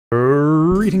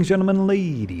Greetings gentlemen and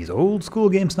ladies, Old School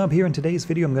Game Snob here. In today's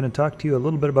video I'm going to talk to you a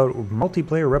little bit about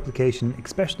multiplayer replication,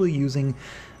 especially using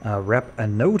rep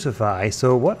and notify.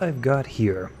 So what I've got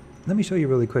here, let me show you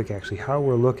really quick actually how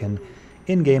we're looking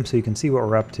in game so you can see what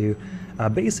we're up to.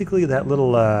 Basically that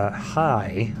little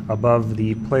high above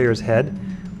the player's head,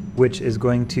 which is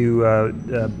going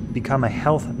to become a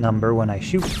health number when I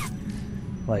shoot,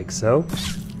 like so,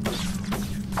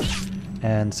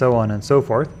 and so on and so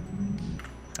forth.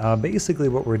 Basically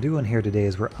what we're doing here today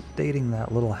is we're updating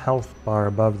that little health bar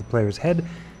above the player's head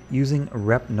using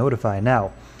rep notify.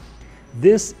 Now,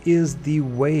 this is the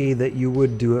way that you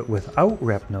would do it without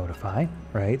rep notify,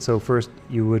 right? So first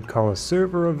you would call a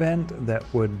server event that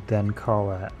would then call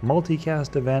a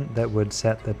multicast event that would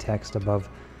set the text above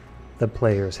the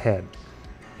player's head.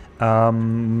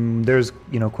 There's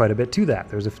quite a bit to that.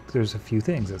 There's a few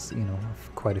things. It's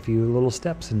quite a few little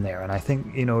steps in there, and I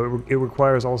think it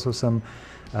requires also some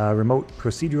remote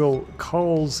procedural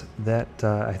calls that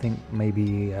I think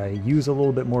maybe use a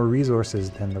little bit more resources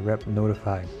than the rep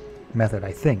notify method.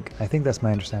 I think that's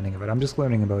my understanding of it. I'm just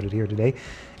learning about it here today,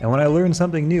 and when I learn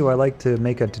something new, I like to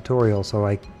make a tutorial so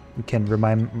I can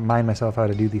remind myself how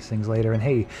to do these things later. And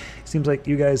hey, it seems like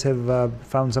you guys have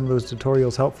found some of those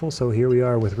tutorials helpful, so here we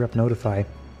are with rep notify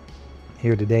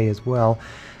here today as well.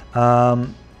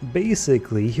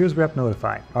 Basically, here's rep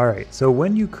notify. Alright, so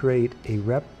when you create a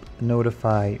rep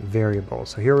notify variable,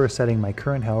 so here we're setting my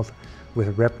current health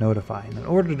with rep notify, and in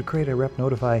order to create a rep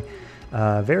notify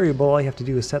variable, all you have to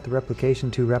do is set the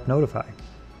replication to rep notify,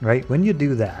 right? When you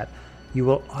do that, you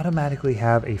will automatically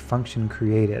have a function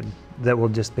created that will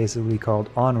just basically be called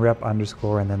onRep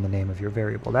underscore and then the name of your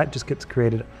variable. That just gets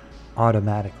created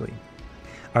automatically.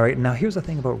 All right, now here's the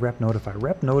thing about rep notify.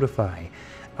 Rep notify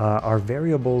are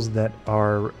variables that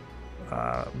are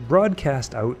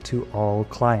broadcast out to all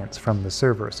clients from the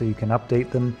server. So you can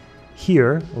update them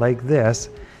here like this,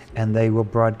 and they will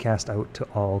broadcast out to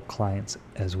all clients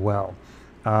as well.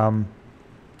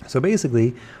 So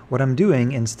basically, what I'm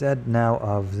doing instead now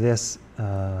of this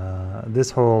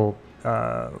this whole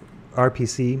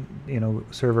RPC,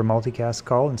 server multicast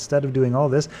call, instead of doing all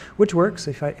this, which works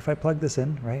if I plug this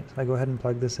in, right? So I go ahead and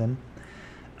plug this in.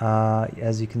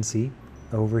 As you can see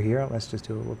over here, let's just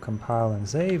do a little compile and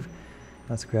save.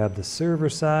 Let's grab the server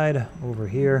side over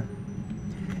here,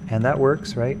 and that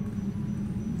works, right?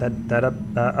 That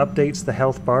updates the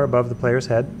health bar above the player's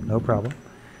head, no problem.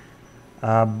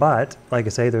 But, like I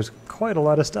say, there's quite a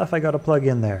lot of stuff I got to plug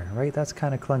in there, right? That's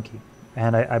kind of clunky.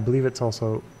 And I believe it's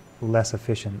also less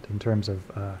efficient in terms of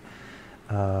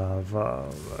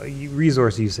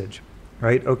resource usage,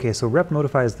 right? Okay, so rep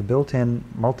notify is the built-in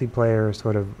multiplayer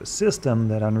sort of system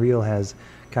that Unreal has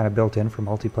kind of built in for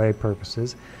multiplayer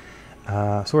purposes.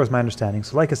 So is my understanding.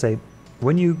 So like I say,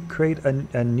 when you create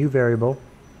a new variable,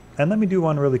 and let me do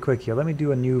one really quick here. Let me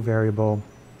do a new variable.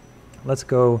 Let's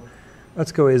go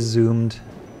is zoomed,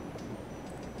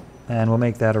 and we'll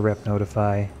make that a rep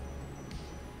notify.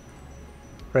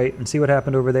 Right, and see what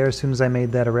happened over there? As soon as I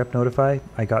made that a rep notify,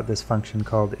 I got this function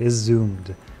called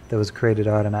isZoomed that was created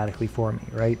automatically for me,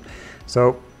 right?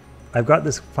 So I've got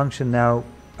this function now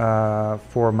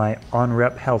for my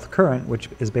onRep health current, which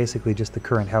is basically just the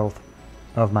current health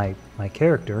of my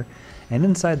character. And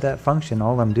inside that function,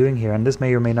 all I'm doing here, and this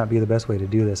may or may not be the best way to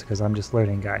do this because I'm just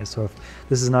learning, guys, so if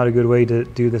this is not a good way to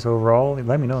do this overall,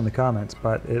 let me know in the comments,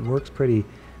 but it works pretty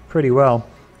well.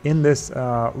 In this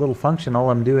little function, all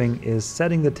I'm doing is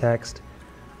setting the text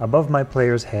above my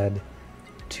player's head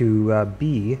to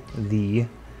be the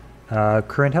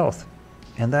current health,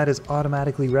 and that is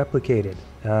automatically replicated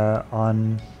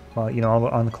on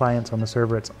on the clients on the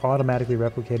server. It's automatically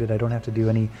replicated. I don't have to do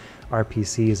any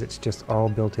RPCs. It's just all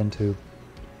built into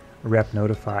rep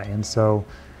notify. And so,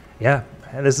 yeah,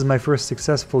 this is my first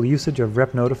successful usage of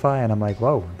rep notify, and I'm like,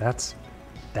 whoa, that's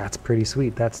pretty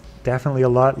sweet. That's definitely a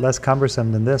lot less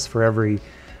cumbersome than this for every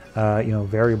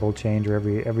variable change or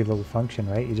every little function,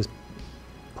 right? You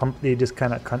just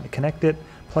kind of connect it,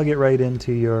 plug it right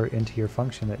into your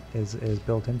function that is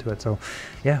built into it. So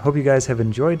yeah, hope you guys have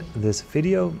enjoyed this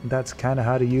video. That's kind of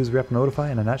how to use rep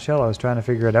notify in a nutshell. I was trying to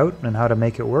figure it out and how to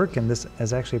make it work, and this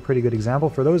is actually a pretty good example.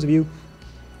 For those of you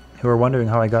who are wondering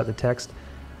how I got the text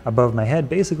above my head,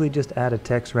 basically just add a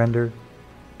text render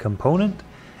component,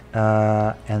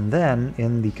 and then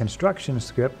in the construction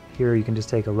script here, you can just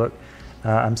take a look.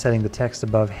 I'm setting the text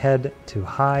above head to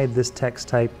hide. This text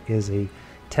type is a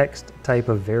text type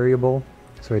of variable.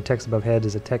 Sorry, text above head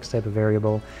is a text type of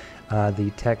variable.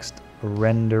 The text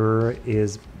renderer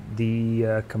is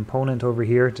the component over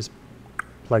here, just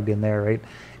plugged in there, right?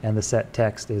 And the set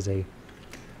text is a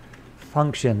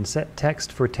function, set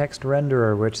text for text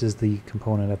renderer, which is the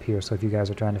component up here. So if you guys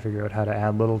are trying to figure out how to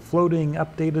add little floating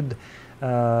updated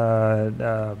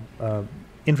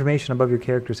information above your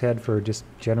character's head for just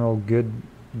general good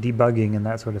debugging and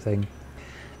that sort of thing,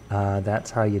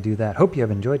 that's how you do that. Hope you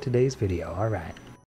have enjoyed today's video. All right.